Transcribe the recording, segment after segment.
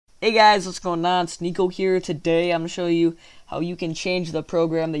Hey guys, what's going on? It's Nico here. Today I'm going to show you how you can change the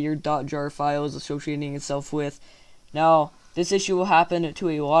program that your .jar file is associating itself with. Now, this issue will happen to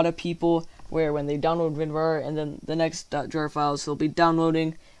a lot of people where when they download WinRar and then the next .jar files they'll be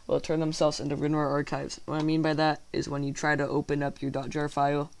downloading will turn themselves into WinRar archives. What I mean by that is when you try to open up your .jar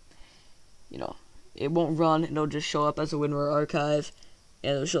file, it won't run, it'll just show up as a WinRar archive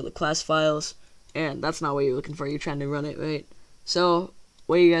and it'll show the class files, and that's not what you're looking for. You're trying to run it, right? So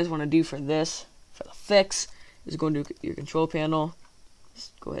what you guys want to do for this, for the fix, is go into your control panel.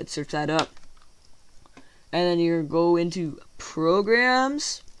 Just go ahead, search that up, and then you go into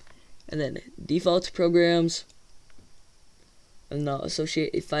programs, and then default programs, and now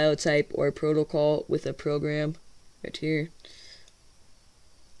associate a file type or a protocol with a program right here.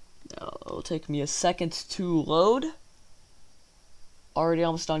 Now it'll take me a second to load. Already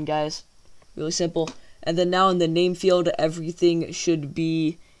almost done, guys. Really simple. And then now in the name field, everything should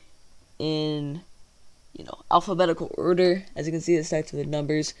be in, alphabetical order. As you can see, it starts with the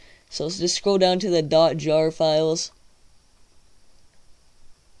numbers. So let's just scroll down to the .jar files.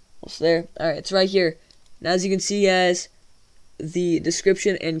 Almost there. Alright, it's right here. Now as you can see, guys, the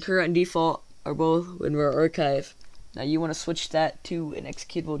description and current default are both WinRar archive. Now you want to switch that to an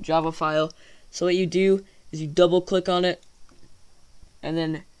executable Java file. So what you do is you double click on it, and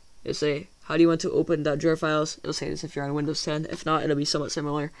then it'll say, how do you want to open .jar files? It'll say this if you're on Windows 10. If not, it'll be somewhat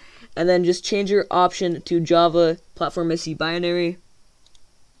similar. And then just change your option to Java Platform SE binary.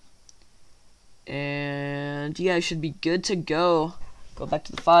 And yeah, it should be good to go. Go back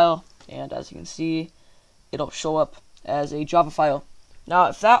to the file, and as you can see, it'll show up as a Java file. Now,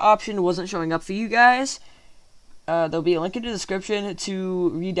 if that option wasn't showing up for you guys, there'll be a link in the description to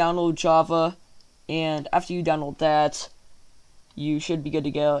re-download Java, and after you download that, you should be good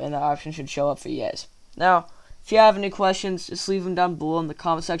to go, and that option should show up for you guys. Now, if you have any questions, just leave them down below in the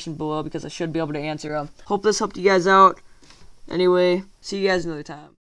comment section below, because I should be able to answer them. Hope this helped you guys out. Anyway, see you guys another time.